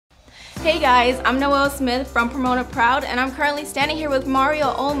Hey guys, I'm Noelle Smith from Pomona Proud, and I'm currently standing here with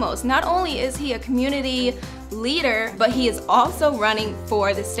Mario Olmos. Not only is he a community leader, but he is also running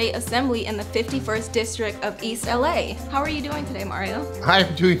for the state assembly in the 51st district of East LA. How are you doing today, Mario?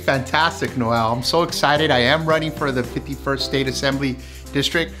 I'm doing fantastic, Noelle. I'm so excited. I am running for the 51st state assembly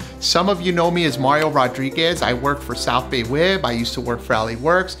district. Some of you know me as Mario Rodriguez. I work for South Bay WIB. I used to work for LA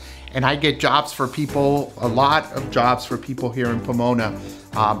Works, and I get jobs for people, a lot of jobs for people here in Pomona.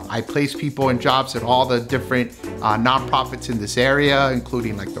 I place people in jobs at all the different nonprofits in this area,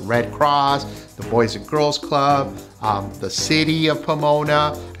 including like the Red Cross, the Boys and Girls Club, the city of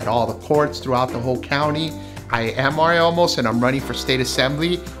Pomona, at all the courts throughout the whole county. I am Mario Olmos, and I'm running for state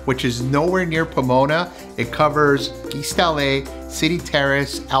assembly, which is nowhere near Pomona. It covers East LA, City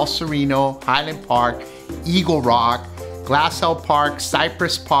Terrace, El Sereno, Highland Park, Eagle Rock, Glassell Park,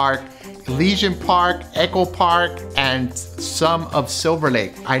 Cypress Park, Elysian Park, Echo Park, and some of Silver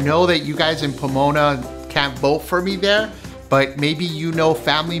Lake. I know that you guys in Pomona can't vote for me there, but maybe you know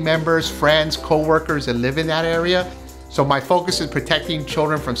family members, friends, co-workers that live in that area. So my focus is protecting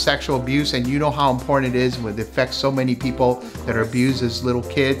children from sexual abuse, and you know how important it is when it affects so many people that are abused as little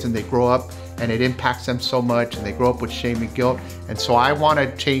kids, and they grow up and it impacts them so much, and they grow up with shame and guilt. And so I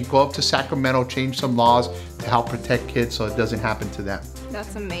want to go up to Sacramento, change some laws to help protect kids so it doesn't happen to them.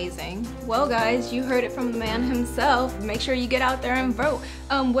 That's amazing. Well guys, you heard it from the man himself. Make sure you get out there and vote.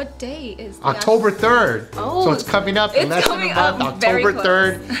 What day is that? October 3rd. Oh, so it's coming up in less than a month. October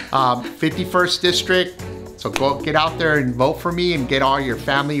 3rd, 51st district. So go get out there and vote for me, and get all your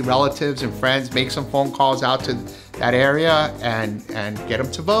family, relatives, and friends. Make some phone calls out to that area and get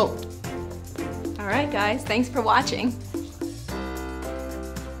them to vote. All right guys, thanks for watching.